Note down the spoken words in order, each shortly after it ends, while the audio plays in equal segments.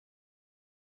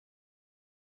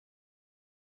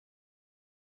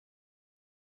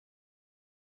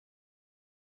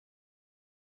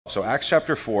So Acts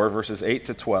chapter 4, verses 8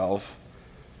 to 12.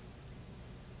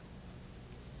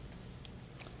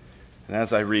 And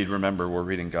as I read, remember, we're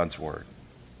reading God's word.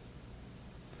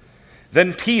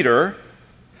 Then Peter,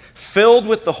 filled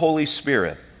with the Holy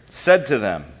Spirit, said to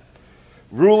them,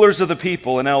 "Rulers of the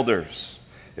people and elders,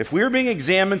 if we are being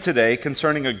examined today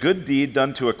concerning a good deed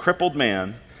done to a crippled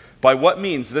man, by what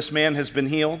means this man has been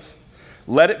healed,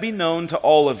 let it be known to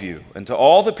all of you and to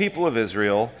all the people of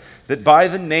Israel that by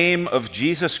the name of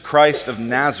Jesus Christ of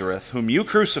Nazareth, whom you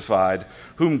crucified,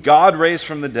 whom God raised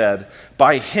from the dead,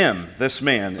 by him this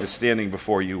man is standing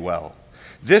before you well.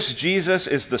 This Jesus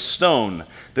is the stone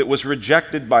that was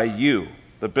rejected by you,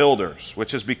 the builders,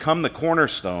 which has become the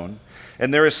cornerstone,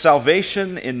 and there is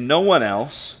salvation in no one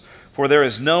else, for there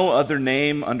is no other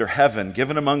name under heaven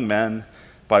given among men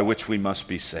by which we must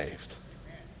be saved."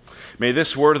 May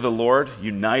this word of the Lord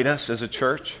unite us as a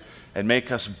church and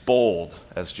make us bold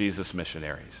as Jesus'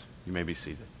 missionaries. You may be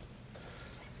seated.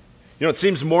 You know, it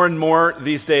seems more and more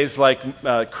these days like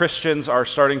Christians are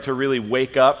starting to really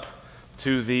wake up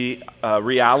to the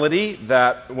reality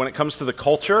that when it comes to the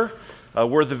culture,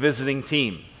 we're the visiting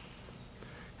team.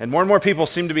 And more people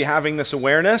seem to be having this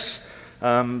awareness,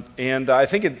 and I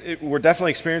think we're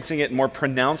definitely experiencing it in more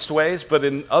pronounced ways, but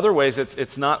in other ways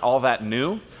it's not all that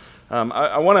new.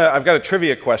 I've got a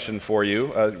trivia question for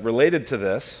you related to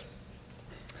this.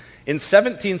 In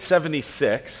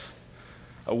 1776,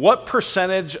 what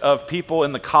percentage of people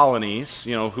in the colonies,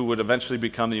 who would eventually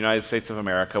become the United States of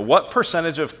America, what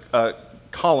percentage of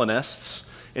colonists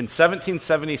in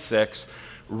 1776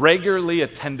 regularly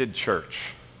attended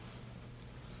church?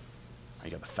 You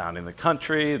got the founding of the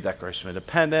country, the Declaration of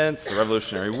Independence, the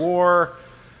Revolutionary War.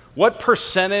 What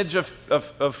percentage of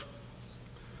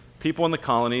people in the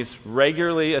colonies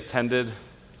regularly attended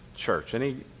church?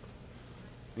 Any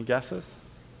guesses?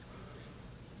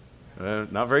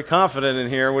 Not very confident in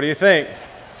here. What do you think?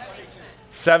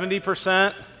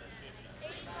 70%?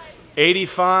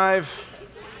 85?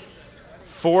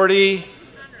 40?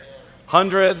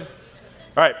 100? All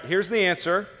right, here's the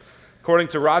answer. According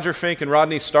to Roger Fink and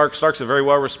Rodney Stark, Stark's a very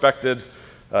well-respected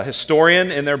historian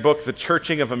in their book, The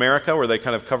Churching of America, where they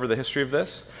kind of cover the history of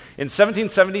this. In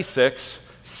 1776,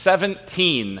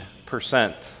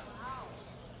 17%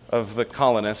 of the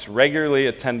colonists regularly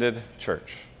attended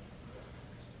church.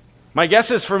 My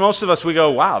guess is for most of us, we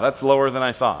go, wow, that's lower than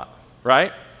I thought,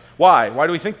 right? Why? Why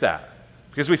do we think that?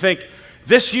 Because we think,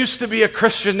 this used to be a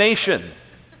Christian nation.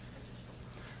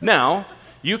 Now,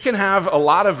 you can have a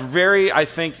lot of very, I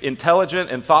think,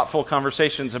 intelligent and thoughtful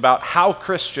conversations about how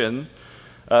Christian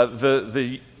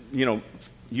the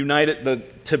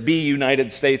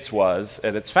United States was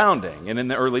at its founding and in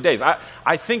the early days.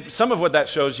 I think some of what that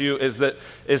shows you is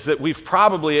that we've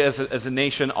probably, as a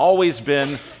nation, always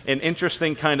been an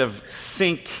interesting kind of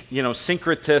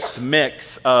syncretist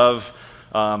mix of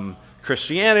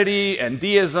Christianity and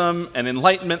deism and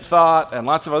Enlightenment thought and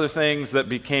lots of other things that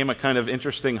became a kind of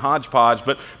interesting hodgepodge.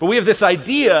 But we have this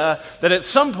idea that at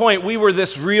some point we were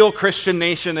this real Christian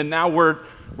nation and now we're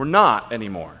not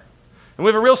anymore. And we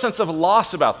have a real sense of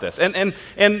loss about this. And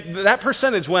that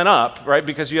percentage went up, right,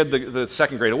 because you had the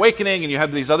Second Great Awakening and you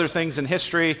had these other things in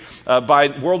history. By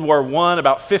World War I,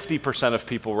 about 50% of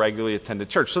people regularly attended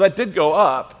church. So that did go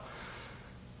up.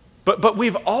 But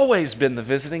we've always been the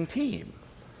visiting team.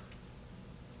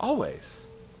 Always.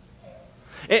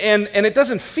 And it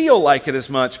doesn't feel like it as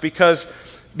much because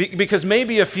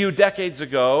maybe a few decades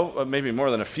ago, maybe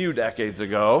more than a few decades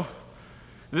ago,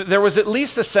 there was at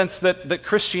least a sense that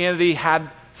Christianity had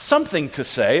something to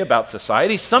say about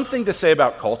society, something to say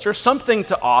about culture, something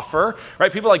to offer,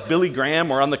 right? People like Billy Graham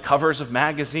were on the covers of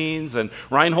magazines, and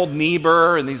Reinhold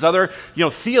Niebuhr and these other,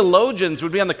 theologians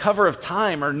would be on the cover of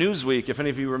Time or Newsweek, if any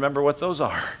of you remember what those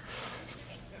are.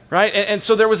 Right? And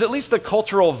so there was at least a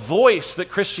cultural voice that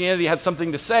Christianity had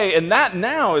something to say, and that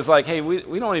now is like, hey,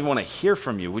 we don't even want to hear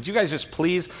from you. Would you guys just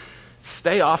please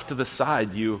stay off to the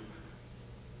side, you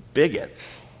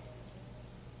bigots?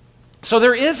 So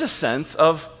there is a sense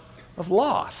of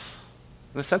loss,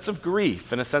 and a sense of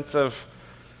grief, and a sense of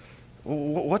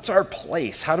what's our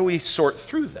place? How do we sort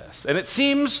through this? And it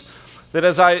seems that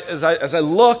as I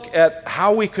look at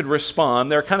how we could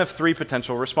respond, there are kind of three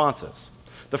potential responses.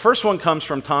 The first one comes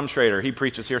from Tom Schrader. He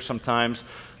preaches here sometimes,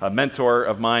 a mentor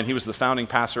of mine. He was the founding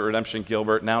pastor at Redemption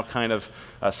Gilbert, now kind of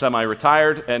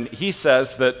semi-retired. And he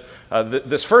says that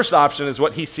this first option is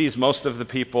what he sees most of the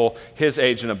people his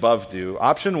age and above do.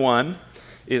 Option one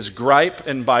is gripe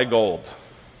and buy gold.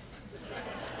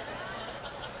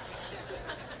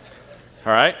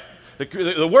 All right?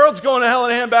 The world's going to hell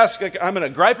in a handbasket. I'm going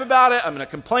to gripe about it. I'm going to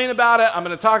complain about it. I'm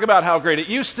going to talk about how great it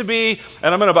used to be.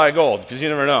 And I'm going to buy gold, because you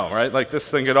never know, right? Like, this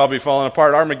thing could all be falling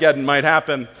apart. Armageddon might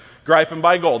happen. Gripe and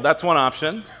buy gold. That's one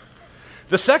option.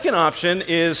 The second option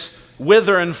is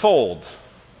wither and fold.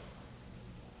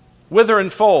 Wither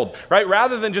and fold, right?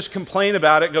 Rather than just complain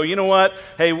about it, go, you know what?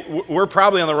 Hey, we're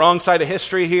probably on the wrong side of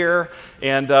history here,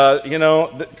 and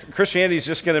Christianity is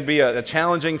just going to be a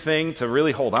challenging thing to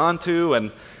really hold on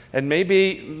to, and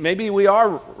maybe we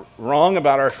are wrong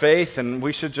about our faith, and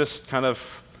we should just kind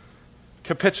of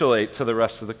capitulate to the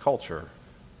rest of the culture.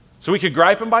 So we could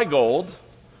gripe and buy gold,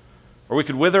 or we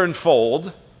could wither and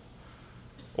fold,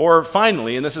 or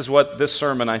finally, and this is what this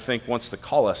sermon I think wants to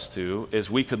call us to, is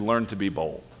we could learn to be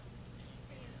bold.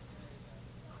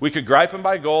 We could gripe and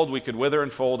buy gold, we could wither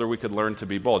and fold, or we could learn to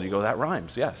be bold. You go, that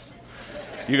rhymes, yes.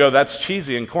 You go, that's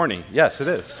cheesy and corny. Yes, it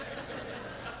is.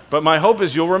 But my hope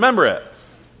is you'll remember it.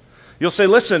 You'll say,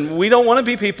 listen, we don't want to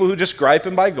be people who just gripe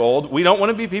and buy gold. We don't want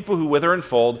to be people who wither and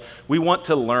fold. We want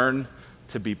to learn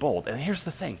to be bold. And here's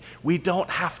the thing. We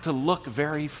don't have to look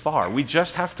very far. We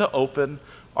just have to open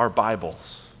our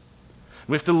Bibles.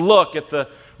 We have to look at the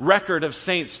record of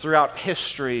saints throughout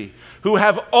history who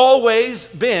have always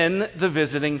been the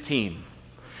visiting team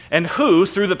and who,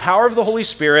 through the power of the Holy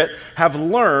Spirit, have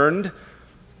learned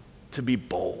to be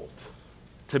bold,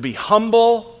 to be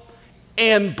humble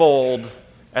and bold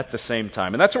at the same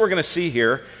time. And that's what we're going to see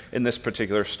here in this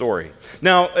particular story.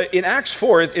 Now, in Acts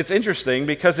 4, it's interesting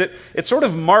because it sort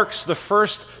of marks the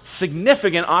first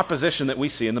significant opposition that we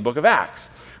see in the book of Acts.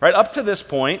 Right, up to this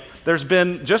point, there's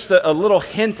been just a little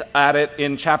hint at it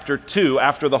in chapter 2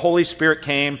 after the Holy Spirit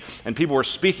came and people were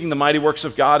speaking the mighty works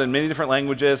of God in many different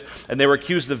languages, and they were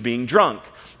accused of being drunk.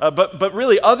 But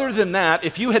really, other than that,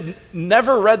 if you had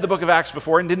never read the book of Acts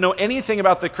before and didn't know anything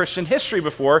about the Christian history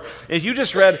before, if you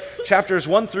just read chapters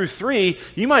 1 through 3,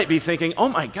 you might be thinking, oh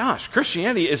my gosh,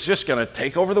 Christianity is just going to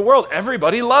take over the world.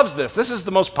 Everybody loves this. This is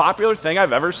the most popular thing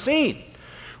I've ever seen.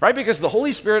 Right, because the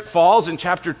Holy Spirit falls in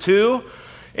chapter 2,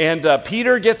 and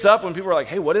Peter gets up when people are like,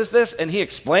 hey, what is this? And he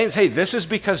explains, hey, this is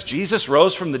because Jesus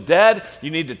rose from the dead. You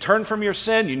need to turn from your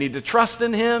sin. You need to trust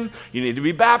in him. You need to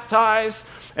be baptized.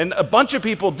 And a bunch of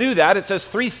people do that. It says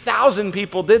 3,000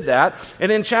 people did that. And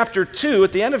in chapter 2,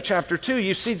 at the end of chapter 2,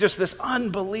 you see just this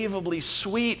unbelievably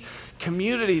sweet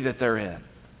community that they're in.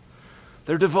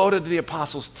 They're devoted to the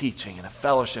apostles' teaching and a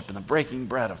fellowship and the breaking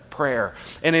bread of prayer.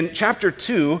 And in chapter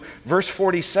 2, verse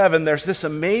 47, there's this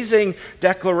amazing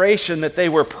declaration that they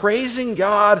were praising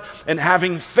God and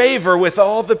having favor with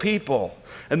all the people.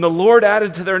 And the Lord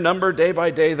added to their number day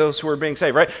by day those who were being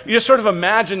saved, right? You just sort of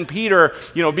imagine Peter,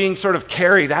 being sort of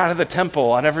carried out of the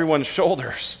temple on everyone's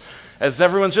shoulders as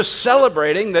everyone's just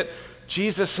celebrating that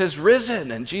Jesus has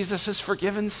risen and Jesus has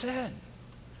forgiven sin.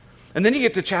 And then you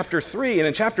get to chapter 3, and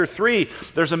in chapter 3,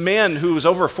 there's a man who was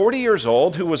over 40 years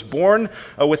old who was born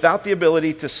without the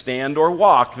ability to stand or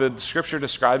walk. The scripture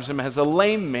describes him as a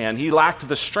lame man. He lacked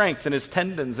the strength in his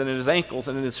tendons and in his ankles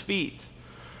and in his feet.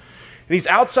 And he's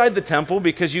outside the temple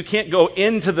because you can't go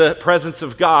into the presence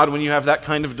of God when you have that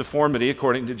kind of deformity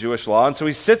according to Jewish law. And so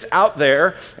he sits out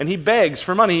there and he begs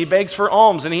for money. He begs for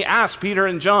alms, and he asks Peter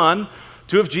and John,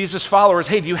 two of Jesus' followers,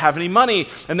 hey, do you have any money?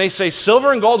 And they say,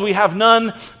 silver and gold we have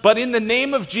none, but in the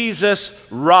name of Jesus,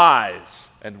 rise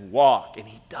and walk. And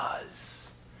he does.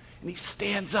 And he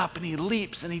stands up and he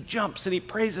leaps and he jumps and he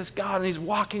praises God and he's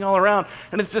walking all around.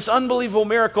 And it's this unbelievable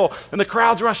miracle. And the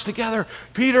crowds rush together.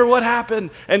 Peter, what happened?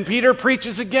 And Peter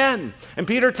preaches again. And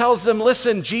Peter tells them,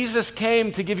 listen, Jesus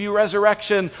came to give you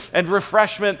resurrection and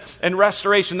refreshment and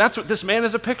restoration. That's what this man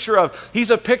is a picture of.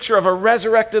 He's a picture of a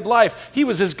resurrected life. He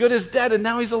was as good as dead and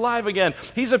now he's alive again.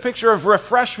 He's a picture of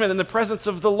refreshment in the presence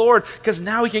of the Lord because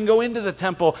now he can go into the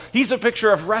temple. He's a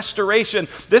picture of restoration.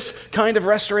 This kind of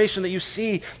restoration that you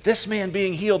see, this man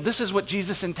being healed, this is what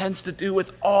Jesus intends to do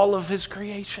with all of his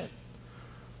creation.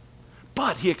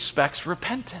 But he expects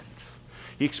repentance.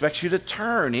 He expects you to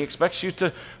turn. He expects you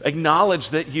to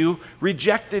acknowledge that you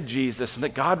rejected Jesus and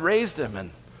that God raised him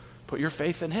and put your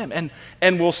faith in him.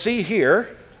 And we'll see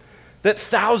here that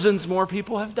thousands more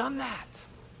people have done that.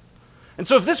 And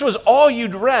so if this was all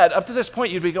you'd read up to this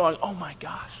point, you'd be going, oh my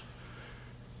gosh,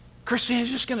 Christianity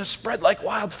is just going to spread like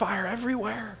wildfire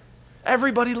everywhere.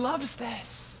 Everybody loves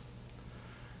this.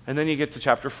 And then you get to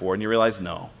chapter 4 and you realize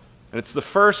no. And it's the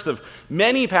first of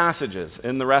many passages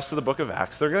in the rest of the book of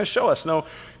Acts. They're going to show us, no,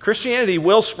 Christianity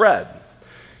will spread.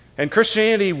 And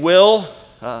Christianity will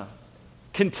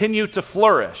continue to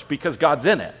flourish because God's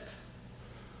in it.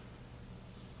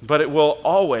 But it will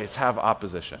always have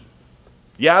opposition.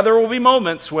 Yeah, there will be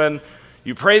moments when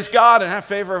you praise God and have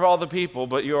favor of all the people,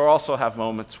 but you'll also have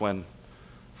moments when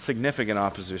significant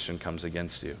opposition comes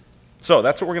against you. So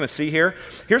that's what we're going to see here.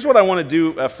 Here's what I want to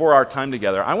do for our time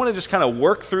together. I want to just kind of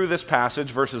work through this passage,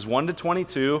 verses 1 to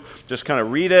 22, just kind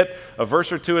of read it a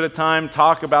verse or two at a time,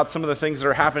 talk about some of the things that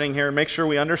are happening here, make sure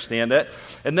we understand it.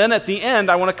 And then at the end,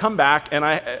 I want to come back and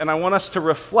I want us to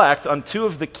reflect on two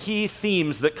of the key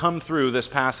themes that come through this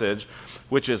passage,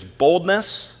 which is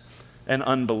boldness and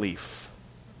unbelief.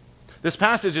 This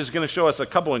passage is going to show us a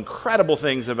couple incredible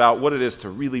things about what it is to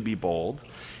really be bold.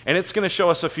 And it's going to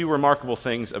show us a few remarkable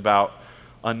things about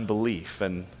unbelief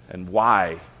and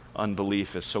why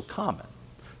unbelief is so common.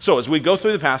 So as we go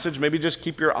through the passage, maybe just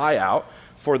keep your eye out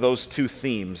for those two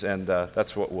themes, and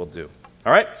that's what we'll do.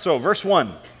 All right, so verse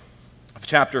 1 of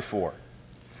chapter 4.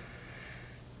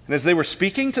 And as they were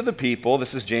speaking to the people,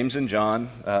 this is James and John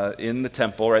in the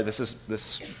temple, right?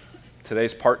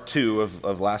 Today's part 2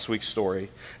 of last week's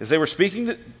story. As they were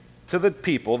speaking to the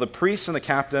people, the priests and the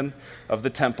captain of the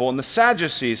temple and the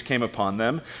Sadducees came upon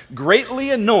them,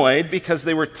 greatly annoyed because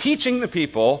they were teaching the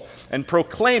people and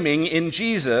proclaiming in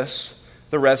Jesus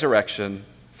the resurrection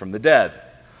from the dead.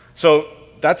 So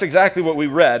that's exactly what we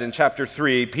read in chapter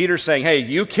 3. Peter's saying, hey,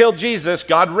 you killed Jesus,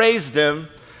 God raised him,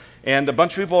 and a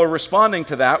bunch of people are responding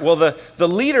to that. Well, the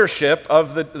leadership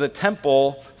of the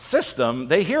temple system,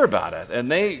 they hear about it, and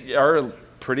they are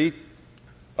pretty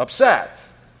upset.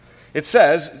 It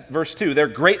says, verse 2, they're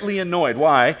greatly annoyed.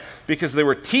 Why? Because they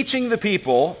were teaching the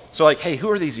people. So like, hey, who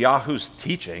are these yahoos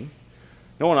teaching?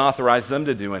 No one authorized them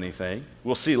to do anything.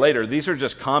 We'll see later. These are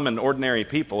just common, ordinary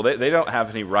people. They don't have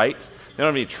any right. They don't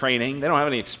have any training. They don't have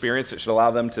any experience that should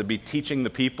allow them to be teaching the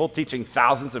people, teaching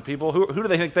thousands of people. Who do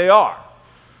they think they are?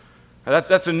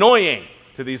 That's annoying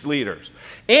to these leaders.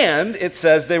 And it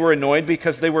says they were annoyed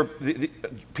because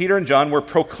Peter and John were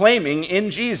proclaiming in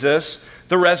Jesus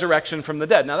the resurrection from the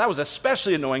dead. Now that was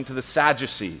especially annoying to the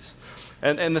Sadducees.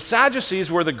 And the Sadducees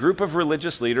were the group of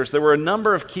religious leaders. There were a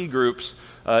number of key groups.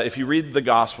 If you read the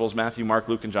Gospels, Matthew, Mark,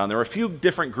 Luke, and John, there were a few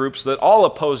different groups that all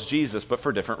opposed Jesus, but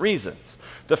for different reasons.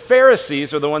 The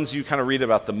Pharisees are the ones you kind of read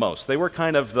about the most. They were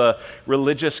kind of the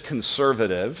religious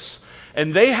conservatives.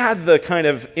 And they had the kind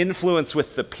of influence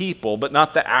with the people, but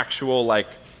not the actual,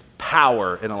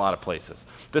 power in a lot of places.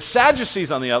 The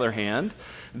Sadducees, on the other hand,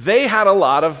 they had a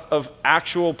lot of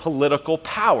actual political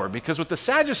power, because what the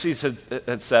Sadducees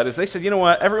had said is they said, you know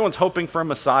what, everyone's hoping for a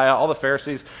Messiah. All the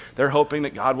Pharisees, they're hoping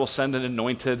that God will send an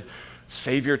anointed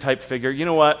Savior-type figure. You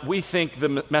know what, we think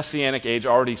the Messianic age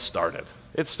already started.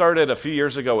 It started a few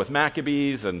years ago with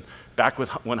Maccabees and back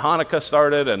when Hanukkah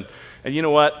started, and you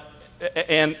know what,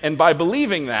 and by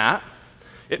believing that,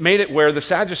 it made it where the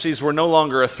Sadducees were no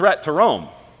longer a threat to Rome.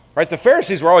 Right? The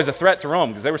Pharisees were always a threat to Rome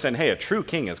because they were saying, hey, a true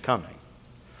king is coming.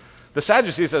 The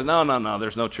Sadducees says, no,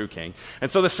 there's no true king. And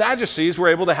so the Sadducees were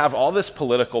able to have all this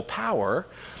political power.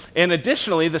 And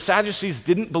additionally, the Sadducees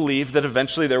didn't believe that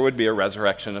eventually there would be a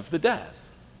resurrection of the dead.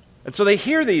 And so they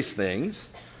hear these things,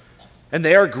 and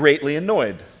they are greatly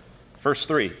annoyed. Verse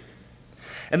 3.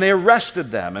 And they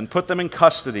arrested them and put them in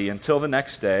custody until the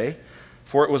next day,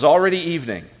 for it was already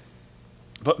evening.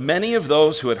 But many of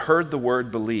those who had heard the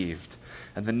word believed,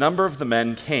 and the number of the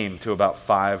men came to about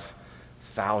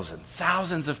 5,000.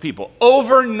 Thousands of people.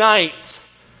 Overnight.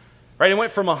 Right? It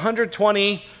went from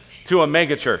 120 to a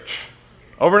mega church.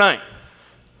 Overnight.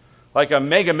 Like a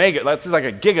mega. That's like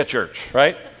a giga church,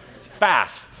 right?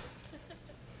 Fast.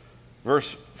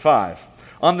 Verse 5.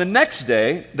 On the next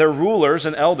day, their rulers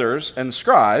and elders and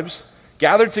scribes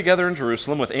gathered together in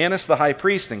Jerusalem with Annas the high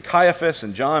priest and Caiaphas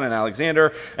and John and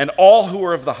Alexander and all who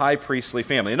were of the high priestly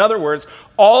family. In other words,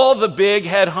 all the big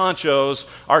head honchos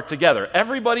are together.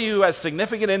 Everybody who has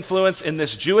significant influence in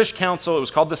this Jewish council, it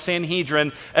was called the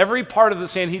Sanhedrin, every part of the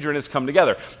Sanhedrin has come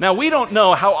together. Now, we don't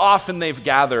know how often they've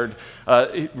gathered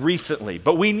recently,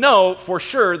 but we know for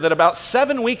sure that about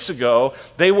 7 weeks ago,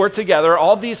 they were together,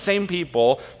 all these same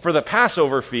people, for the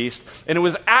Passover feast, and it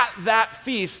was at that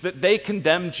feast that they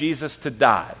condemned Jesus to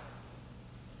die.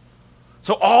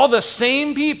 So all the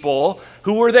same people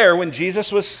who were there when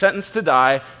Jesus was sentenced to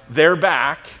die, they're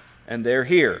back and they're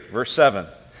here. Verse 7.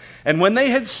 And when they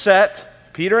had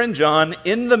set Peter and John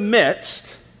in the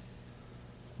midst,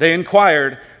 they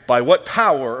inquired, by what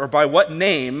power or by what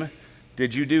name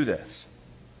did you do this?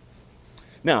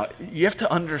 Now, you have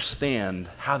to understand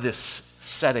how this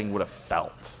setting would have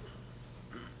felt.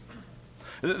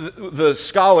 The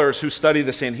scholars who study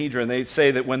the Sanhedrin, they say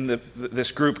that when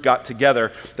this group got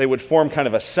together, they would form kind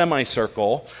of a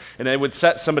semicircle, and they would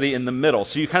set somebody in the middle.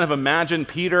 So you kind of imagine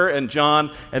Peter and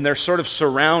John, and they're sort of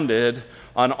surrounded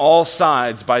on all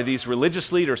sides by these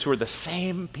religious leaders who are the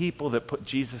same people that put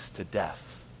Jesus to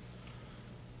death.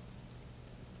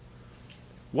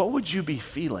 What would you be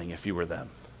feeling if you were them?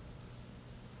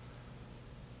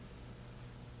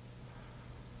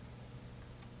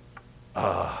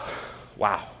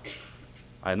 Wow,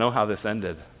 I know how this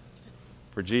ended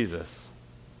for Jesus.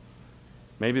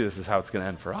 Maybe this is how it's going to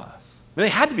end for us. They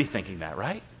had to be thinking that,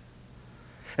 right?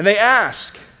 And they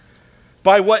ask,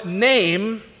 by what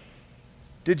name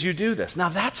did you do this? Now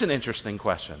that's an interesting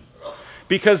question.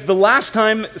 Because the last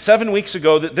time, 7 weeks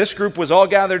ago, that this group was all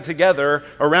gathered together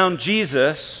around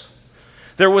Jesus,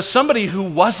 there was somebody who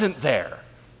wasn't there,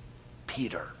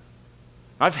 Peter.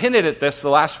 I've hinted at this the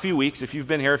last few weeks. If you've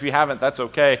been here, if you haven't, that's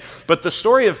okay. But the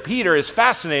story of Peter is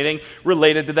fascinating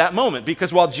related to that moment.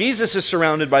 Because while Jesus is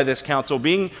surrounded by this council,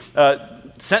 being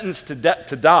sentenced to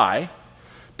die,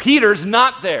 Peter's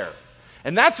not there.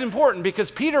 And that's important because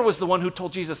Peter was the one who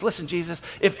told Jesus, listen, Jesus,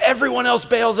 if everyone else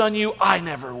bails on you, I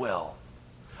never will.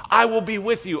 I will be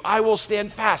with you. I will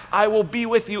stand fast. I will be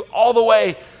with you all the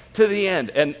way to the end.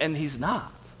 And he's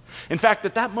not. In fact,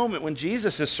 at that moment when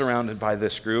Jesus is surrounded by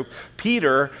this group,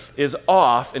 Peter is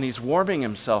off and he's warming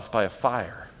himself by a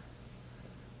fire.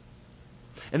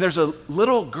 And there's a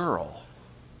little girl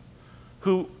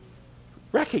who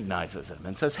recognizes him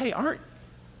and says, hey, aren't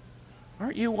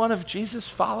you one of Jesus'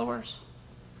 followers?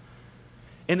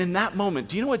 And in that moment,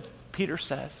 do you know what Peter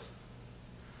says?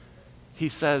 He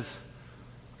says,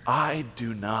 I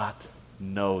do not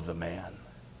know the man.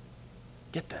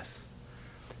 Get this.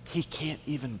 He can't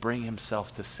even bring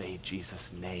himself to say Jesus'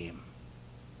 name.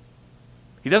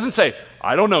 He doesn't say,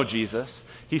 I don't know Jesus.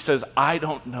 He says, I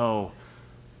don't know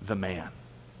the man.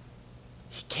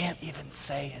 He can't even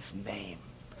say his name.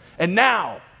 And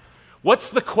now, what's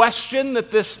the question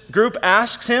that this group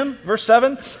asks him? Verse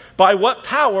 7, by what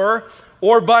power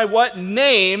or by what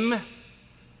name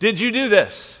did you do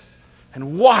this?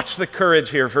 And watch the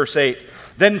courage here, verse 8.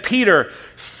 Then Peter,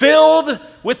 filled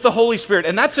with the Holy Spirit.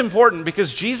 And that's important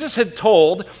because Jesus had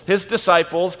told his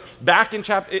disciples back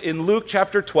in Luke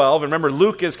chapter 12, and remember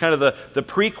Luke is kind of the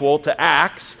prequel to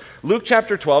Acts. Luke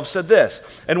chapter 12 said this,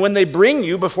 and when they bring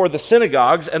you before the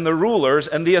synagogues and the rulers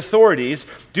and the authorities,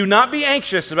 do not be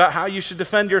anxious about how you should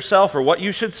defend yourself or what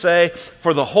you should say,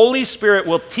 for the Holy Spirit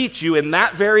will teach you in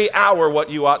that very hour what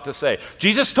you ought to say.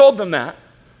 Jesus told them that.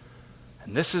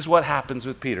 And this is what happens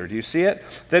with Peter. Do you see it?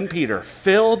 Then Peter,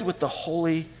 filled with the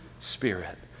Holy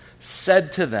Spirit,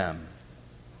 said to them,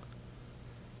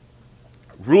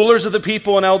 rulers of the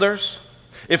people and elders,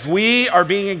 if we are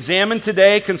being examined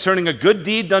today concerning a good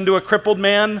deed done to a crippled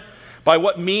man, by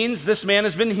what means this man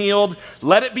has been healed,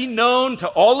 let it be known to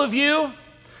all of you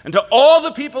and to all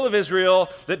the people of Israel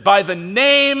that by the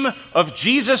name of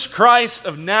Jesus Christ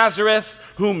of Nazareth,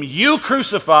 whom you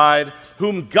crucified,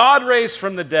 whom God raised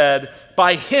from the dead,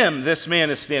 by him this man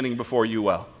is standing before you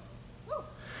well.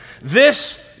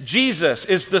 This Jesus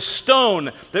is the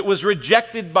stone that was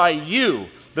rejected by you,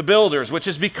 the builders, which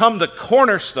has become the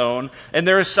cornerstone, and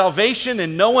there is salvation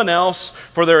in no one else,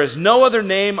 for there is no other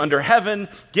name under heaven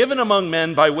given among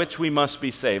men by which we must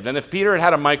be saved. And if Peter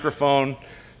had a microphone,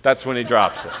 that's when he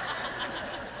drops it.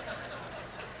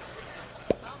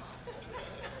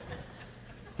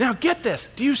 Now get this.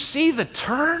 Do you see the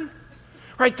turn?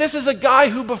 Right, this is a guy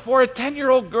who before a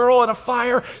 10-year-old girl in a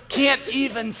fire can't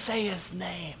even say his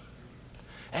name.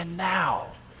 And now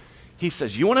he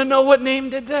says, you want to know what name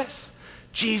did this?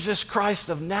 Jesus Christ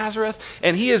of Nazareth.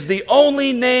 And he is the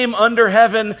only name under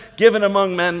heaven given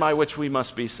among men by which we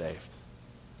must be saved.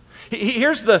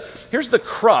 Here's the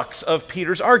crux of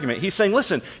Peter's argument. He's saying,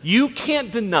 listen, you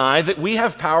can't deny that we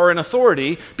have power and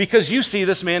authority because you see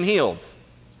this man healed.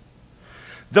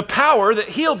 The power that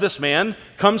healed this man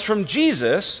comes from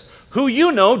Jesus, who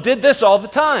you know did this all the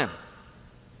time.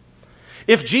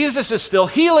 If Jesus is still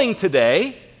healing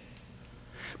today,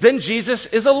 then Jesus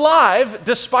is alive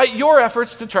despite your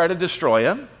efforts to try to destroy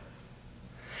him.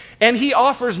 And he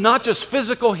offers not just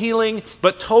physical healing,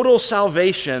 but total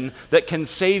salvation that can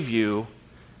save you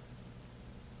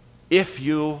if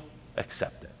you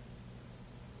accept it.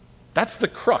 That's the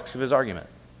crux of his argument.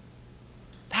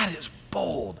 That is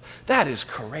bold. That is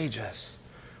courageous.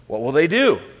 What will they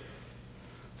do?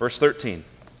 Verse 13.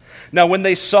 Now when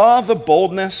they saw the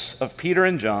boldness of Peter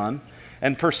and John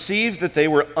and perceived that they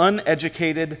were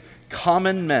uneducated,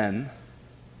 common men,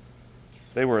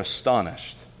 they were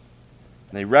astonished.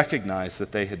 And they recognized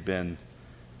that they had been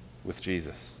with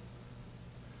Jesus.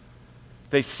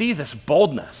 They see this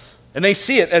boldness. And they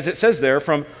see it, as it says there,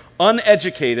 from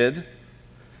uneducated,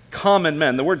 common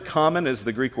men. The word common is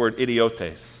the Greek word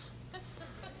idiotes.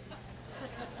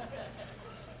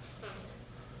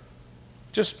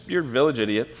 Just your village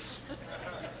idiots.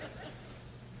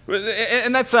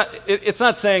 And that's not, it's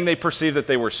not saying they perceived that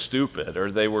they were stupid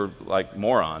or they were like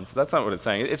morons. That's not what it's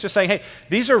saying. It's just saying, hey,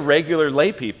 these are regular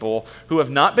lay people who have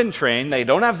not been trained. They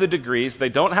don't have the degrees. They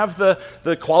don't have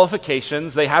the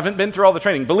qualifications. They haven't been through all the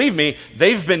training. Believe me,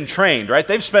 they've been trained, right?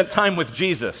 They've spent time with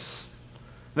Jesus.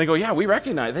 And they go, yeah, we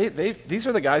recognize, these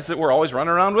are the guys that were always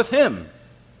running around with him.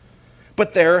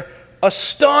 But they're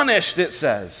astonished, it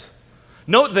says.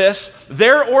 Note this,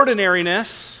 their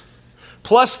ordinariness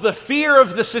plus the fear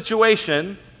of the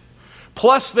situation,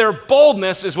 plus their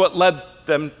boldness is what led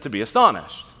them to be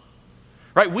astonished.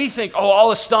 Right? We think, oh, I'll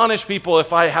astonish people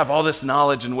if I have all this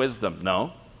knowledge and wisdom.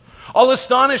 No. I'll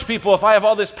astonish people if I have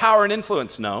all this power and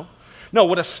influence. No. No,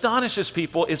 what astonishes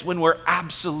people is when we're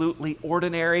absolutely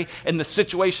ordinary and the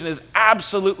situation is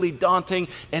absolutely daunting,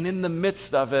 and in the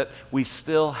midst of it, we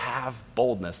still have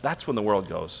boldness. That's when the world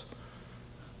goes,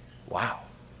 wow,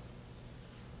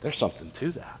 there's something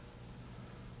to that.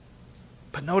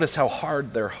 But notice how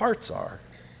hard their hearts are.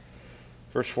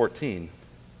 Verse 14.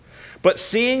 But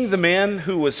seeing the man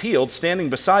who was healed standing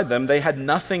beside them, they had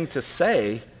nothing to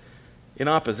say in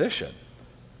opposition.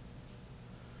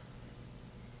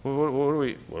 What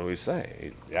do we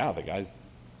say? Yeah, the guy,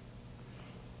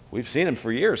 we've seen him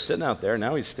for years sitting out there.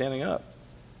 Now he's standing up.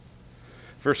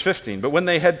 Verse 15. But when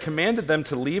they had commanded them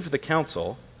to leave the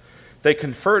council, they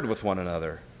conferred with one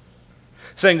another,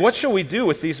 saying, what shall we do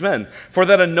with these men? For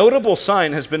that a notable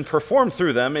sign has been performed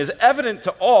through them is evident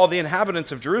to all the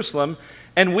inhabitants of Jerusalem,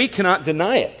 and we cannot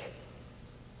deny it.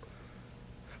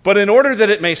 But in order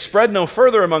that it may spread no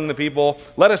further among the people,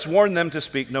 let us warn them to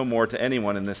speak no more to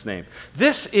anyone in this name.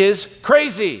 This is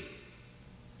crazy.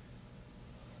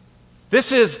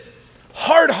 This is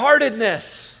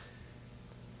hard-heartedness.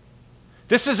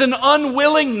 This is an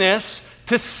unwillingness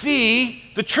to see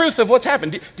the truth of what's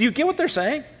happened. Do you get what they're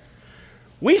saying?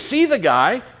 We see the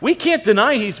guy. We can't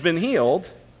deny he's been healed.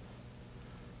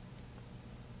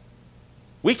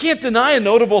 We can't deny a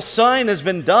notable sign has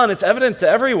been done. It's evident to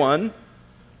everyone.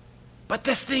 But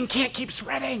this thing can't keep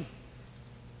spreading.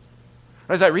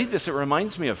 As I read this, it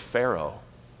reminds me of Pharaoh.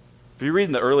 If you read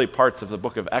in the early parts of the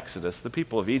book of Exodus, the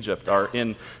people of Egypt are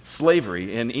in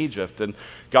slavery in Egypt, and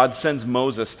God sends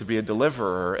Moses to be a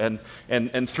deliverer,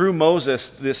 and through Moses,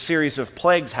 this series of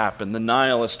plagues happen. The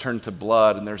Nile is turned to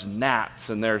blood, and there's gnats,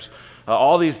 and there's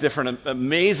all these different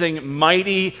amazing,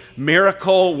 mighty,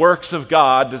 miracle works of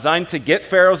God designed to get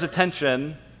Pharaoh's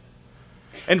attention,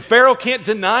 and Pharaoh can't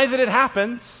deny that it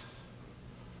happens.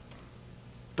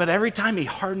 But every time he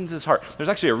hardens his heart. There's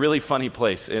actually a really funny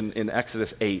place in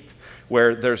Exodus 8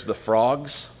 where there's the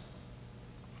frogs.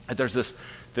 There's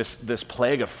this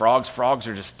plague of frogs. Frogs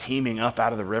are just teeming up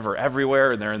out of the river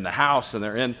everywhere, and they're in the house, and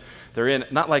they're in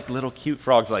not like little cute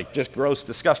frogs, like just gross,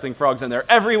 disgusting frogs, and they're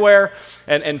everywhere.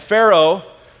 And Pharaoh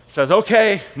says,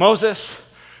 okay, Moses,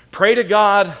 pray to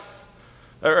God.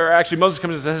 Or actually, Moses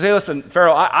comes and says, hey, listen,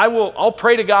 Pharaoh, I'll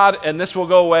pray to God, and this will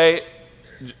go away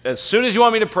as soon as you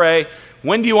want me to pray.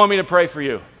 When do you want me to pray for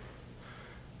you?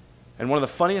 And one of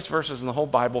the funniest verses in the whole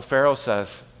Bible, Pharaoh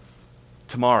says,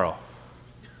 tomorrow.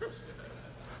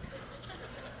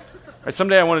 Right,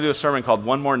 someday I want to do a sermon called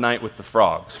One More Night with the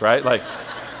Frogs, right? Like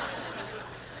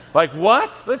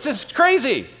what? That's just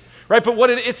crazy, right? But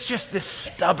it's just this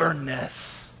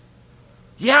stubbornness.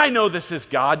 Yeah, I know this is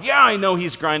God. Yeah, I know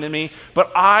he's grinding me.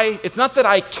 But it's not that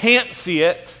I can't see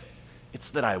it. It's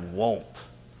that I won't.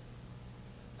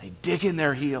 They dig in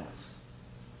their heels.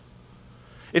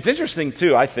 It's interesting,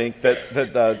 too, I think,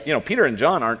 that Peter and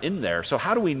John aren't in there. So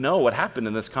how do we know what happened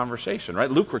in this conversation, right?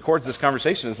 Luke records this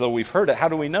conversation as though we've heard it. How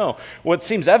do we know? Well, it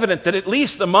seems evident that at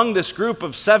least among this group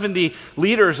of 70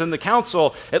 leaders in the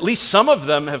council, at least some of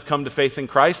them have come to faith in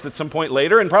Christ at some point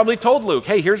later and probably told Luke,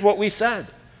 hey, here's what we said.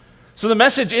 So the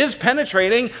message is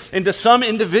penetrating into some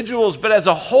individuals, but as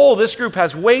a whole, this group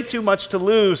has way too much to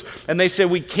lose, and they say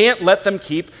we can't let them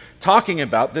keep talking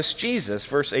about this Jesus.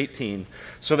 Verse 18.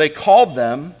 So they called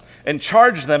them and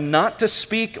charged them not to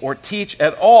speak or teach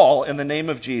at all in the name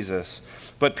of Jesus.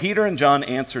 But Peter and John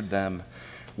answered them,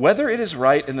 whether it is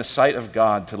right in the sight of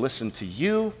God to listen to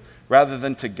you rather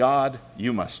than to God,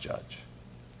 you must judge.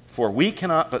 For we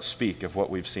cannot but speak of what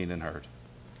we've seen and heard.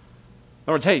 In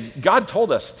other words, hey, God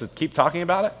told us to keep talking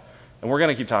about it, and we're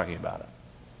going to keep talking about it.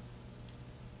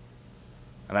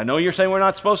 And I know you're saying we're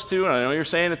not supposed to, and I know you're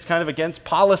saying it's kind of against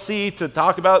policy to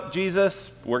talk about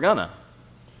Jesus. We're gonna.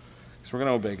 Because we're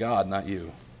going to obey God, not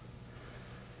you.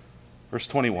 Verse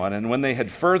 21, and when they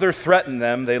had further threatened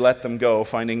them, they let them go,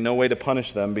 finding no way to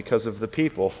punish them because of the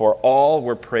people, for all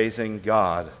were praising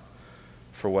God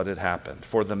for what had happened.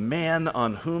 For the man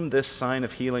on whom this sign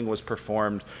of healing was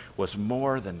performed was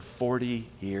more than 40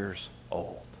 years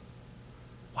old.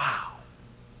 Wow.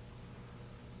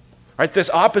 Right?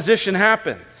 This opposition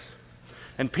happens.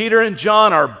 And Peter and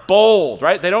John are bold,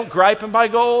 right? They don't gripe and buy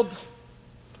gold.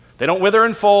 They don't wither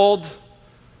and fold.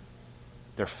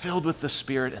 They're filled with the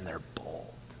Spirit and they're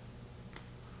bold.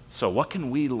 So what can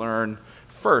we learn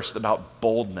first about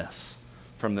boldness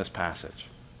from this passage?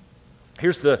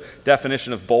 Here's the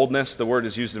definition of boldness. The word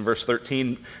is used in verse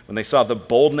 13 when they saw the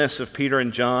boldness of Peter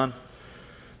and John.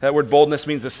 That word boldness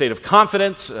means a state of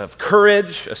confidence, of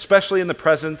courage, especially in the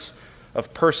presence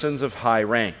of persons of high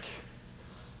rank.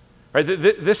 Right?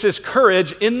 This is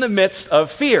courage in the midst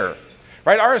of fear.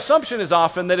 Right? Our assumption is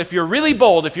often that if you're really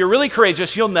bold, if you're really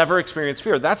courageous, you'll never experience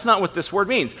fear. That's not what this word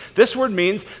means. This word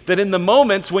means that in the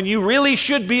moments when you really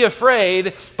should be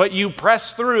afraid, but you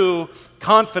press through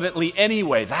confidently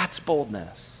anyway, that's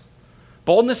boldness.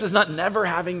 Boldness is not never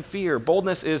having fear.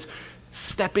 Boldness is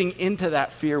stepping into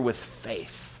that fear with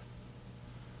faith.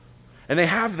 And they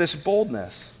have this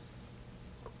boldness.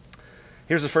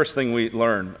 Here's the first thing we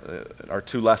learn, our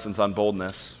two lessons on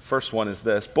boldness. First one is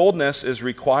this: boldness is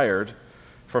required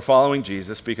for following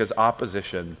Jesus because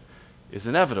opposition is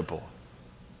inevitable.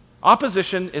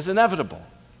 Opposition is inevitable.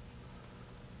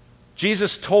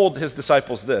 Jesus told his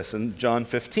disciples this in John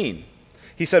 15.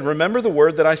 He said, "Remember the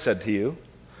word that I said to you.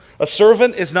 A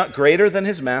servant is not greater than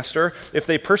his master. If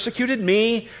they persecuted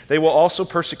me, they will also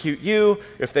persecute you.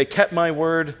 If they kept my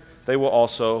word, they will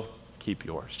also keep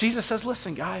yours." Jesus says,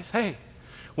 listen, guys, hey,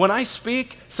 when I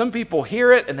speak, some people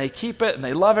hear it and they keep it and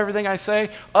they love everything I say.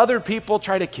 Other people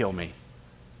try to kill me.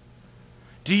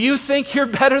 Do you think you're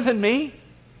better than me?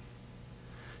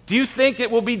 Do you think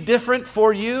it will be different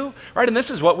for you? Right, and this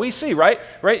is what we see, right?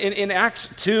 In Acts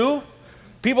 2,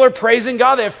 people are praising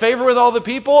God. They have favor with all the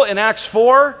people. In Acts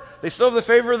 4, they still have the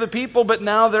favor of the people, but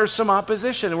now there's some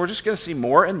opposition, and we're just going to see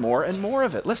more and more and more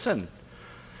of it. Listen,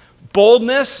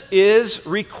 boldness is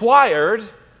required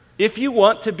if you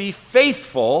want to be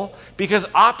faithful because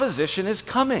opposition is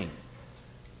coming.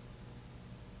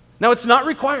 Now, it's not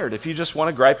required if you just want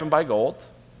to gripe and buy gold.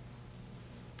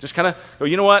 Just kind of go,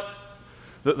 you know what?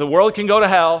 The world can go to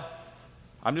hell.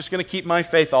 I'm just going to keep my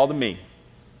faith all to me.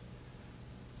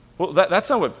 Well, that's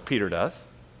not what Peter does.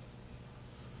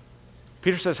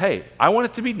 Peter says, hey, I want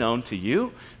it to be known to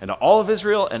you and to all of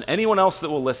Israel and anyone else that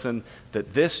will listen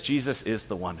that this Jesus is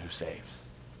the one who saves.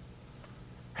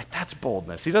 Right? That's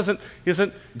boldness. He doesn't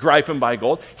gripe and buy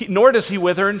gold, nor does he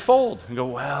wither and fold and go,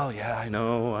 well, yeah, I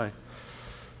know,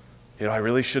 I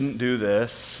really shouldn't do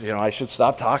this. I should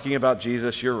stop talking about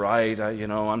Jesus. You're right.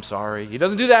 I'm sorry. He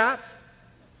doesn't do that.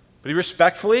 But he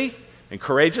respectfully and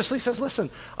courageously says, listen,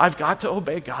 I've got to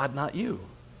obey God, not you.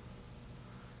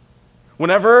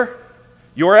 Whenever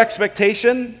your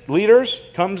expectation, leaders,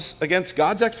 comes against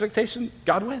God's expectation,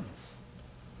 God wins.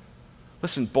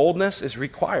 Listen, boldness is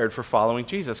required for following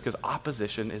Jesus because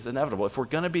opposition is inevitable. If we're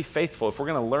going to be faithful, if we're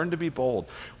going to learn to be bold,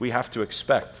 we have to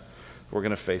expect we're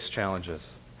going to face challenges.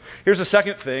 Here's the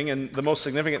second thing, and the most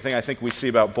significant thing I think we see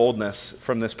about boldness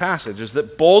from this passage is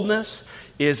that boldness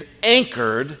is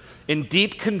anchored in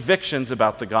deep convictions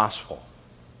about the gospel.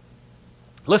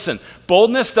 Listen,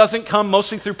 boldness doesn't come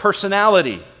mostly through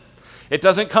personality. It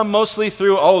doesn't come mostly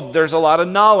through, there's a lot of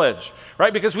knowledge,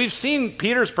 right? Because we've seen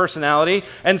Peter's personality,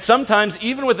 and sometimes,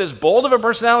 even with as bold of a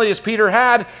personality as Peter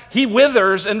had, he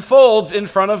withers and folds in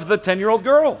front of the 10-year-old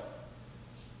girl.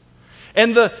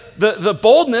 And the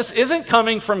boldness isn't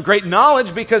coming from great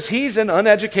knowledge because he's an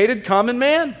uneducated common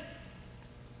man.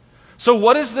 So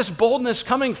what is this boldness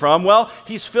coming from? Well,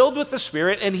 he's filled with the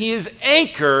Spirit and he is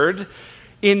anchored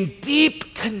in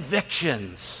deep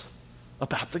convictions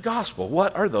about the gospel.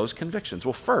 What are those convictions?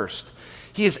 Well, first,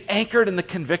 he is anchored in the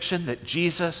conviction that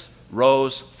Jesus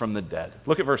rose from the dead.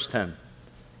 Look at verse 10.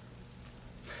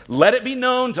 Let it be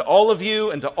known to all of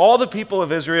you and to all the people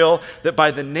of Israel that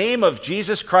by the name of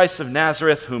Jesus Christ of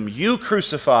Nazareth, whom you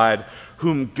crucified,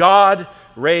 whom God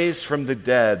raised from the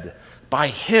dead, by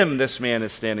him this man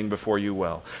is standing before you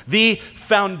well. The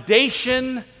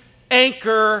foundation,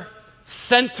 anchor,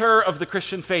 center of the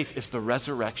Christian faith is the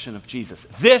resurrection of Jesus.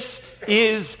 This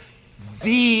is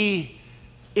the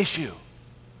issue.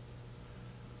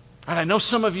 And I know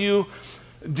some of you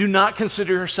do not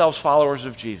consider yourselves followers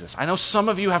of Jesus. I know some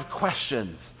of you have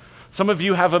questions. Some of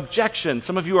you have objections.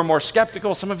 Some of you are more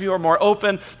skeptical. Some of you are more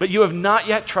open, but you have not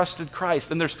yet trusted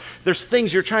Christ. And there's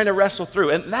things you're trying to wrestle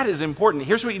through, and that is important.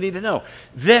 Here's what you need to know.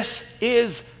 This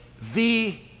is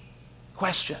the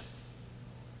question.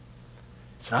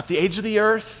 It's not the age of the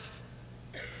earth.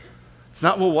 It's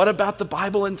not, what about the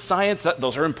Bible and science?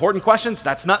 Those are important questions.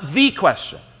 That's not the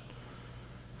question.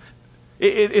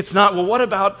 It's not, what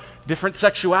about different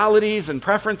sexualities and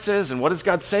preferences, and what does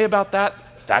God say about that?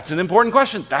 That's an important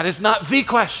question. That is not the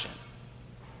question.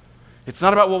 It's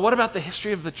not about, well, what about the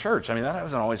history of the church? I mean, that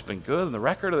hasn't always been good, and the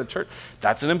record of the church.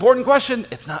 That's an important question.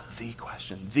 It's not the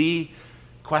question. The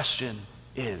question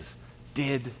is,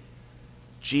 did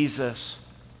Jesus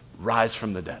rise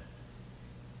from the dead?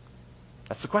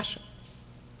 That's the question.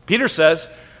 Peter says,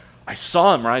 I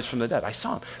saw him rise from the dead. I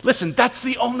saw him. Listen, that's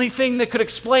the only thing that could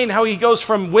explain how he goes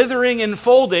from withering and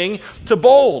folding to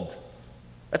bold.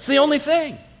 That's the only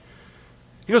thing.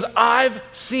 He goes, I've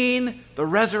seen the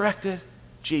resurrected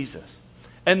Jesus.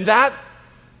 And that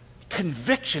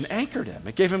conviction anchored him.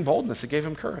 It gave him boldness. It gave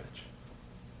him courage.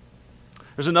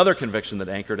 There's another conviction that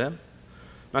anchored him.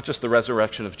 Not just the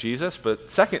resurrection of Jesus, but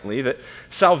secondly, that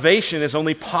salvation is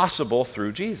only possible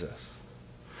through Jesus.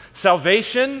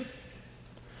 Salvation,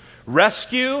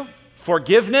 rescue,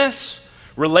 forgiveness,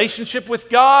 relationship with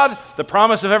God, the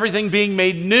promise of everything being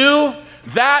made new,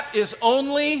 that is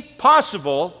only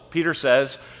possible, Peter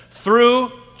says,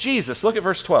 through Jesus. Look at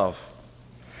verse 12.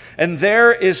 And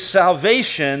there is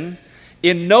salvation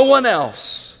in no one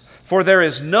else, for there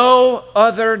is no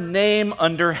other name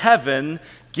under heaven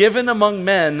given among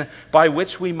men by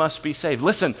which we must be saved.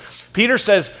 Listen, Peter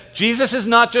says Jesus is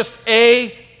not just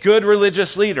a good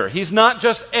religious leader. He's not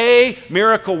just a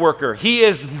miracle worker. He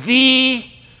is the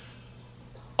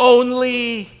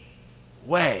only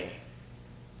way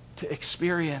to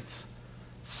experience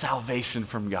salvation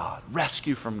from God,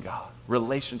 rescue from God,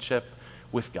 relationship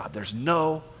with God. There's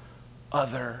no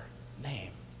other name.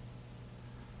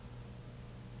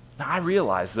 Now, I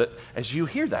realize that as you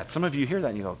hear that, some of you hear that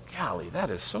and you go, golly,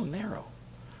 that is so narrow.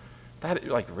 That,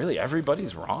 like, really,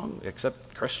 everybody's wrong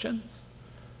except Christians?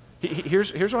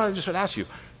 Here's what I just would ask you.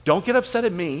 Don't get upset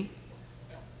at me.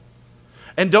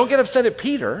 And don't get upset at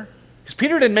Peter, because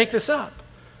Peter didn't make this up.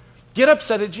 Get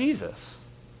upset at Jesus.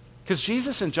 Because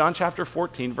Jesus in John chapter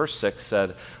 14, verse 6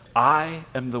 said, I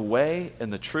am the way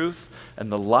and the truth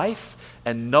and the life,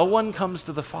 and no one comes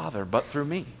to the Father but through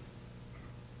me.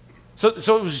 So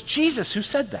it was Jesus who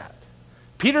said that.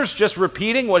 Peter's just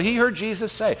repeating what he heard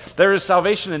Jesus say. There is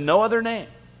salvation in no other name.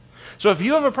 So if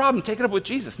you have a problem, take it up with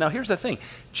Jesus. Now here's the thing.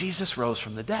 Jesus rose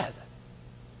from the dead.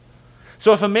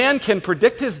 So if a man can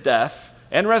predict his death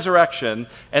and resurrection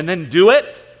and then do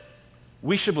it,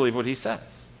 we should believe what he says.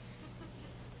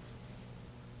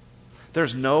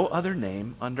 There's no other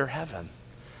name under heaven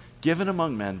given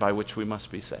among men by which we must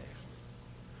be saved.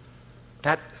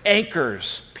 That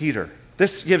anchors Peter.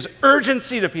 This gives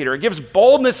urgency to Peter. It gives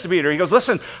boldness to Peter. He goes,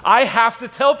 listen, I have to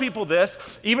tell people this,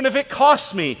 even if it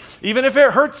costs me, even if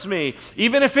it hurts me,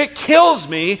 even if it kills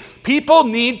me. People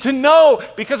need to know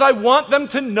because I want them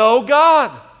to know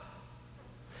God.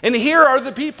 And here are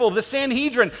the people, the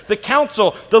Sanhedrin, the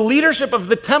council, the leadership of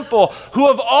the temple, who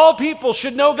of all people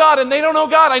should know God, and they don't know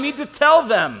God. I need to tell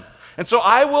them. And so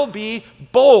I will be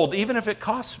bold, even if it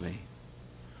costs me.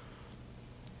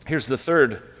 Here's the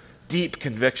third deep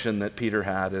conviction that Peter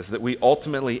had, is that we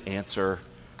ultimately answer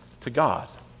to God.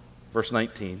 Verse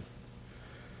 19.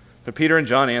 But Peter and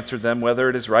John answered them, whether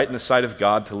it is right in the sight of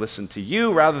God to listen to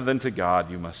you rather than to God,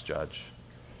 you must judge.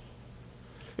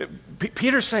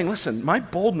 Peter's saying, listen, my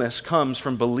boldness comes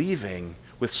from believing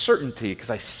with certainty because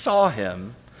I saw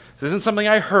him. This isn't something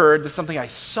I heard, this is something I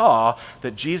saw,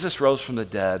 that Jesus rose from the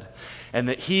dead and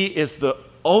that he is the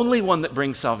only one that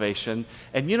brings salvation.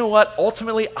 And you know what?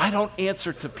 Ultimately, I don't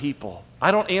answer to people.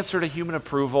 I don't answer to human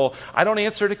approval. I don't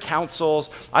answer to councils.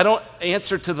 I don't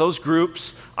answer to those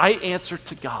groups. I answer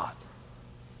to God.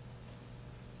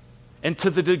 And to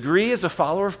the degree as a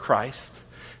follower of Christ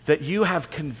that you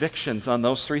have convictions on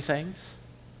those three things,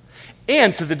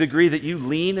 and to the degree that you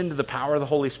lean into the power of the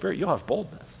Holy Spirit, you'll have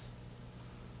boldness.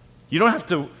 You don't have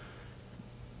to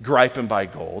gripe and buy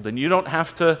gold, and you don't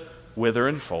have to wither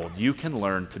and fold. You can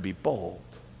learn to be bold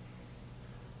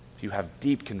if you have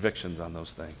deep convictions on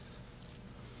those things.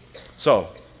 So,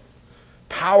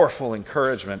 powerful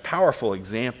encouragement, powerful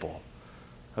example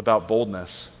about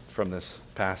boldness from this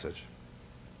passage.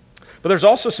 But there's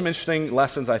also some interesting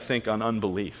lessons, I think, on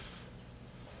unbelief.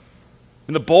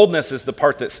 And the boldness is the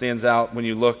part that stands out when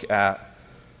you look at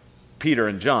Peter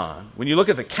and John. When you look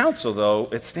at the council, though,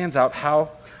 it stands out how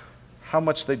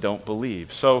much they don't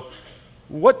believe. So,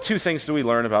 what two things do we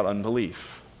learn about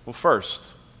unbelief? Well, first,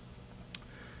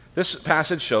 this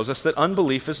passage shows us that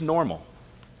unbelief is normal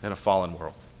in a fallen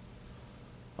world.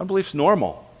 Unbelief's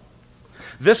normal.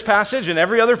 This passage and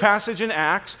every other passage in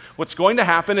Acts, what's going to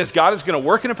happen is God is going to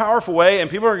work in a powerful way and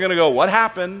people are going to go, what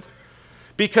happened?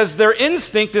 Because their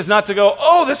instinct is not to go,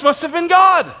 oh, this must have been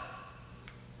God.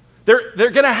 They're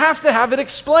going to have it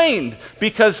explained,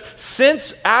 because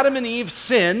since Adam and Eve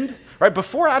sinned, right,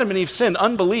 before Adam and Eve sinned,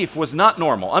 unbelief was not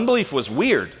normal. Unbelief was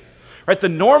weird. Right? The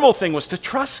normal thing was to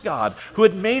trust God who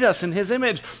had made us in his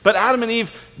image. But Adam and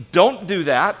Eve don't do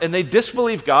that, and they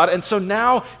disbelieve God, and so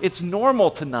now it's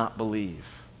normal to not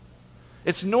believe.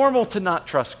 It's normal to not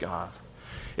trust God.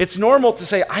 It's normal to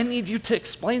say, I need you to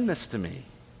explain this to me.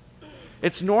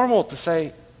 It's normal to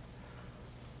say,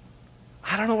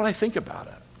 I don't know what I think about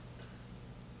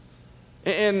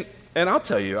it. And I'll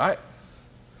tell you, I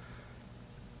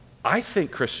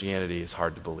think Christianity is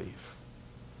hard to believe.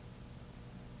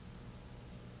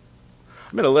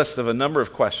 I made a list of a number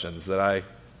of questions that I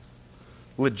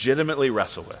legitimately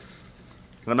wrestle with.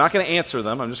 And I'm not going to answer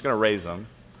them, I'm just going to raise them.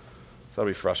 So that'll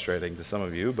be frustrating to some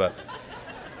of you, but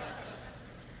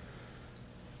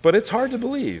it's hard to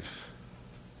believe.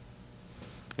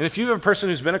 And if you have a person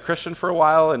who's been a Christian for a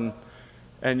while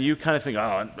and you kind of think,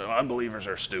 oh, unbelievers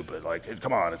are stupid, like,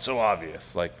 come on, it's so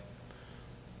obvious. Like,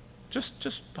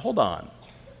 just hold on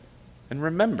and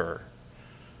remember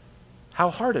how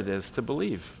hard it is to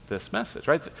believe this message,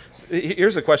 right?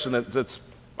 Here's a question that's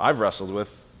I've wrestled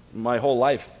with my whole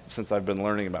life since I've been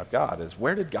learning about God is,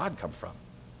 where did God come from?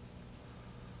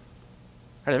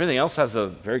 Right, everything else has a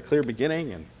very clear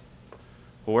beginning, and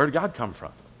well, where did God come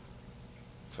from?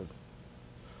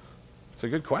 It's a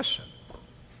good question.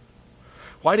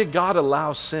 Why did God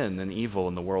allow sin and evil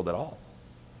in the world at all?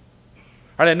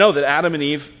 Right, I know that Adam and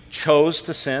Eve chose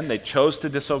to sin, they chose to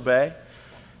disobey,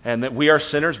 and that we are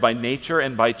sinners by nature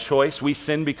and by choice. We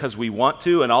sin because we want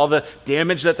to, and all the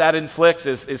damage that inflicts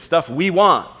is stuff we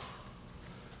want.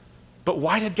 But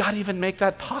why did God even make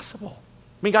that possible?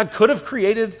 I mean, God could have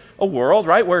created a world,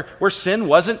 right, where sin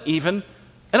wasn't even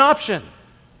an option.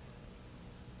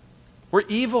 Where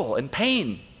evil and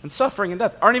pain and suffering and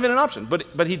death aren't even an option.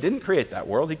 But he didn't create that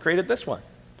world, he created this one.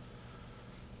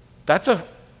 That's a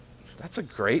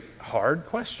great, hard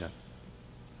question.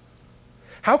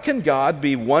 How can God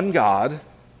be one God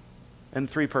and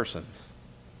three persons?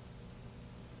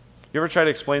 You ever try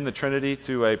to explain the Trinity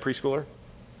to a preschooler?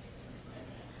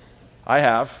 I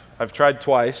have. I've tried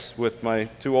twice with my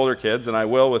two older kids, and I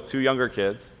will with two younger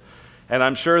kids. And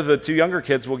I'm sure the two younger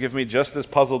kids will give me just as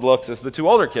puzzled looks as the two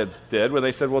older kids did when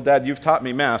they said, well, Dad, you've taught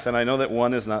me math, and I know that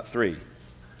one is not three.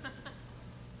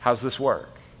 How's this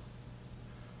work?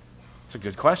 It's a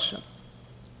good question.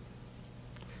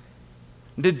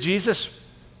 Did Jesus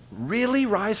really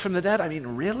rise from the dead? I mean,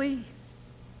 really?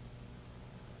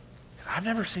 Because I've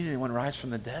never seen anyone rise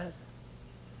from the dead.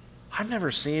 I've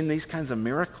never seen these kinds of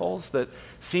miracles that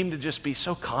seem to just be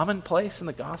so commonplace in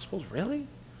the Gospels. Really?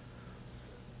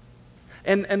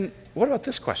 And what about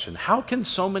this question? How can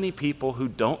so many people who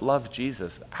don't love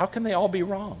Jesus, how can they all be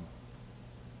wrong?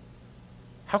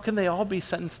 How can they all be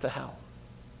sentenced to hell?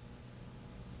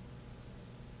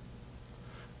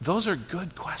 Those are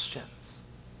good questions.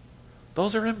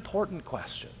 Those are important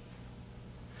questions.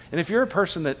 And if you're a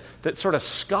person that sort of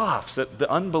scoffs at the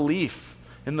unbelief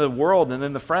in the world and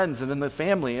in the friends and in the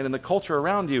family and in the culture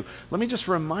around you, let me just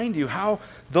remind you how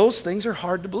those things are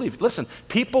hard to believe. Listen,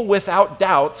 people without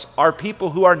doubts are people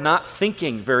who are not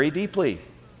thinking very deeply.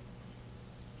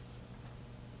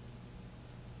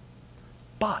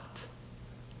 But,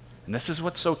 and this is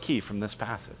what's so key from this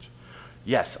passage,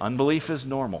 yes, unbelief is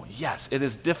normal. Yes, it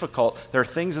is difficult. There are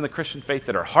things in the Christian faith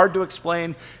that are hard to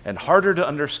explain and harder to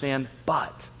understand,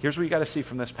 but here's what you got to see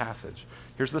from this passage.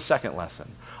 Here's the second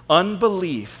lesson.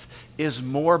 Unbelief is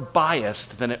more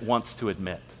biased than it wants to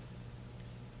admit.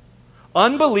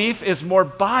 Unbelief is more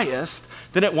biased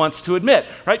than it wants to admit,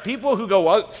 right? People who go,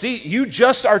 well, see, you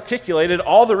just articulated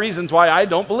all the reasons why I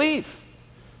don't believe.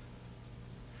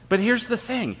 But here's the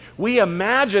thing. We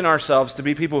imagine ourselves to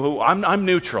be people who, I'm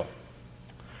neutral.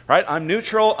 Right? I'm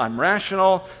neutral, I'm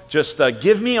rational, just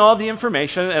give me all the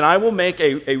information and I will make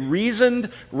a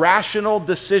reasoned, rational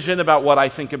decision about what I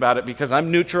think about it because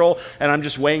I'm neutral and I'm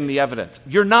just weighing the evidence.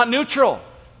 You're not neutral.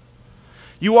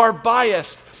 You are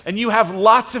biased and you have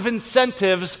lots of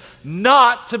incentives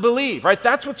not to believe, right?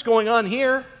 That's what's going on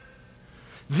here.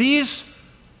 These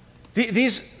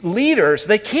leaders,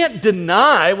 they can't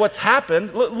deny what's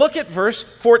happened. Look at verse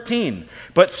 14.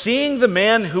 But seeing the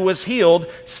man who was healed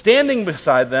standing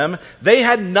beside them, they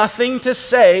had nothing to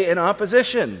say in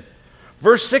opposition.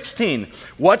 Verse 16.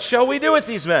 What shall we do with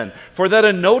these men? For that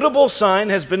a notable sign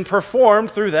has been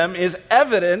performed through them is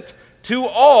evident to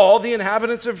all the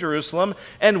inhabitants of Jerusalem,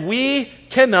 and we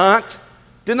cannot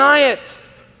deny it.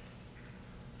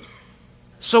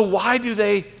 So why do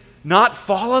they not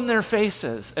fall on their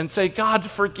faces and say, God,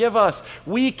 forgive us.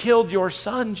 We killed your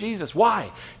son, Jesus.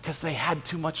 Why? Because they had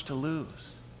too much to lose.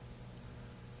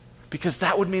 Because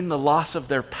that would mean the loss of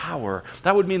their power.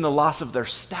 That would mean the loss of their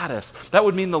status. That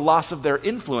would mean the loss of their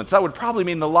influence. That would probably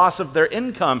mean the loss of their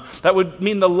income. That would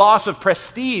mean the loss of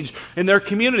prestige in their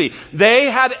community. They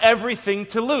had everything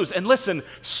to lose. And listen,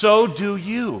 so do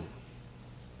you.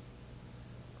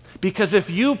 Because if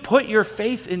you put your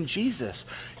faith in Jesus,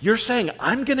 you're saying,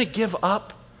 I'm going to give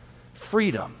up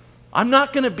freedom. I'm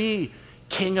not going to be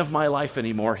king of my life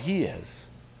anymore. He is.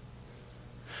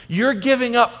 You're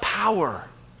giving up power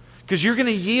because you're going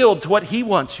to yield to what he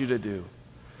wants you to do.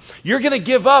 You're going to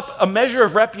give up a measure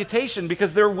of reputation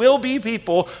because there will be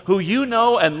people who you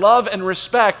know and love and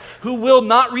respect who will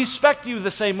not respect you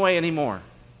the same way anymore.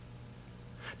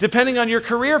 Depending on your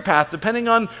career path, depending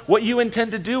on what you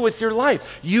intend to do with your life,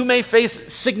 you may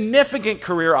face significant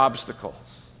career obstacles.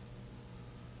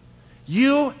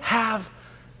 You have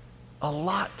a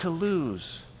lot to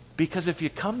lose because if you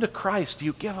come to Christ,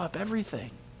 you give up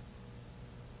everything.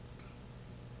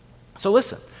 So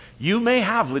listen, you may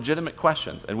have legitimate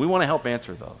questions, and we want to help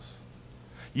answer those.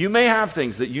 You may have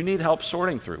things that you need help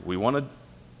sorting through. We want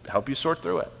to help you sort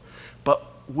through it. But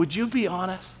would you be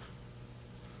honest?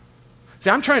 See,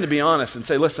 I'm trying to be honest and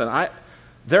say, listen,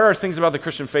 there are things about the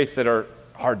Christian faith that are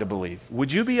hard to believe.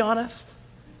 Would you be honest?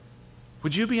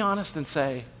 Would you be honest and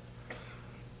say,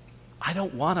 I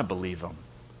don't want to believe them.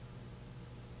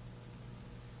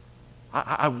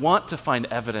 I want to find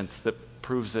evidence that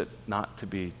proves it not to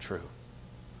be true.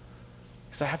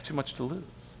 Because I have too much to lose.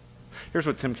 Here's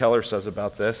what Tim Keller says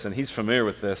about this, and he's familiar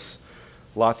with this.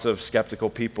 Lots of skeptical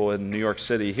people in New York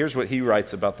City. Here's what he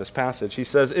writes about this passage. He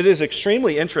says, it is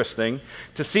extremely interesting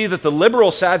to see that the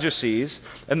liberal Sadducees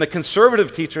and the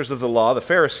conservative teachers of the law, the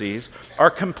Pharisees, are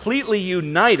completely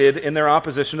united in their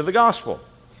opposition to the gospel.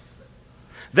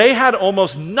 They had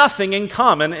almost nothing in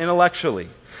common intellectually.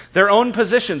 Their own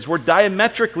positions were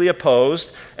diametrically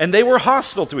opposed, and they were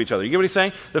hostile to each other. You get what he's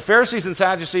saying? The Pharisees and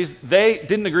Sadducees, they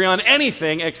didn't agree on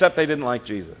anything except they didn't like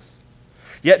Jesus.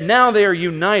 Yet now they are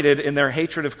united in their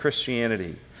hatred of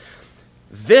Christianity.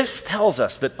 This tells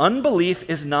us that unbelief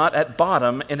is not at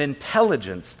bottom an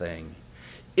intelligence thing.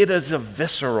 It is a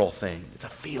visceral thing. It's a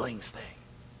feelings thing.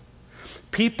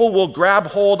 People will grab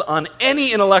hold on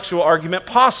any intellectual argument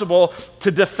possible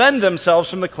to defend themselves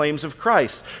from the claims of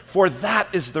Christ, for that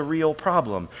is the real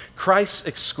problem. Christ's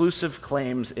exclusive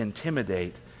claims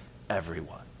intimidate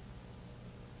everyone.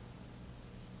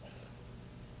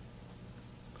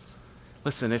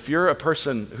 Listen, if you're a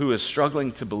person who is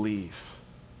struggling to believe,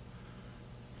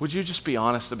 would you just be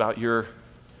honest about your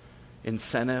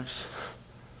incentives,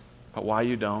 about why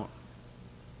you don't?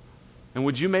 And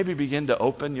would you maybe begin to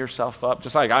open yourself up,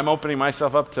 just like I'm opening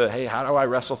myself up to, hey, how do I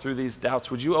wrestle through these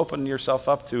doubts? Would you open yourself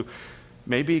up to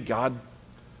maybe God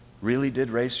really did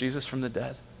raise Jesus from the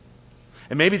dead?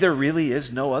 And maybe there really is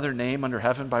no other name under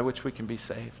heaven by which we can be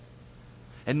saved.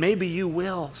 And maybe you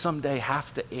will someday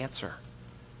have to answer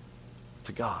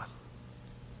to God.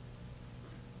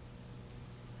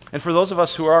 And for those of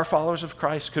us who are followers of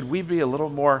Christ, could we be a little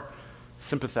more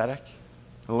sympathetic,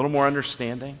 a little more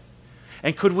understanding?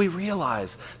 And could we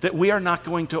realize that we are not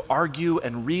going to argue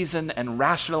and reason and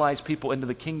rationalize people into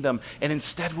the kingdom, and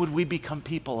instead would we become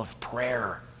people of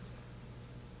prayer?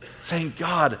 Saying,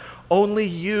 God, only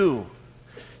you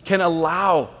can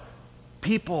allow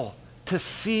people to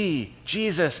see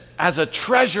Jesus as a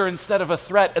treasure instead of a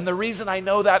threat. And the reason I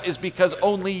know that is because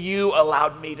only you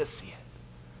allowed me to see it.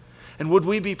 And would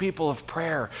we be people of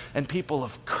prayer and people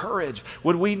of courage?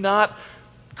 Would we not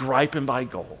gripe and buy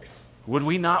gold? Would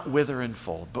we not wither and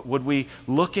fold, but would we,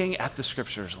 looking at the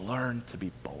scriptures, learn to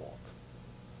be bold?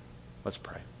 Let's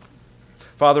pray.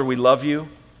 Father, we love you,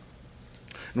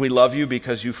 and we love you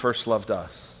because you first loved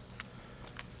us.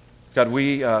 God,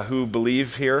 we who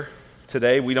believe here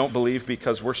today, we don't believe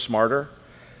because we're smarter.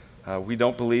 We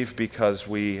don't believe because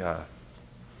we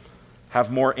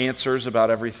have more answers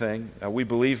about everything. We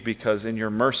believe because in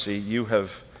your mercy you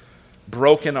have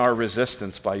broken our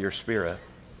resistance by your Spirit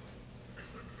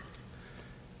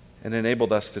and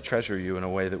enabled us to treasure you in a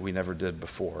way that we never did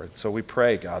before. And so we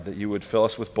pray, God, that you would fill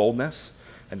us with boldness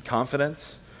and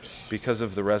confidence because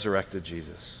of the resurrected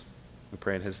Jesus. We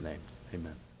pray in his name.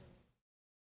 Amen.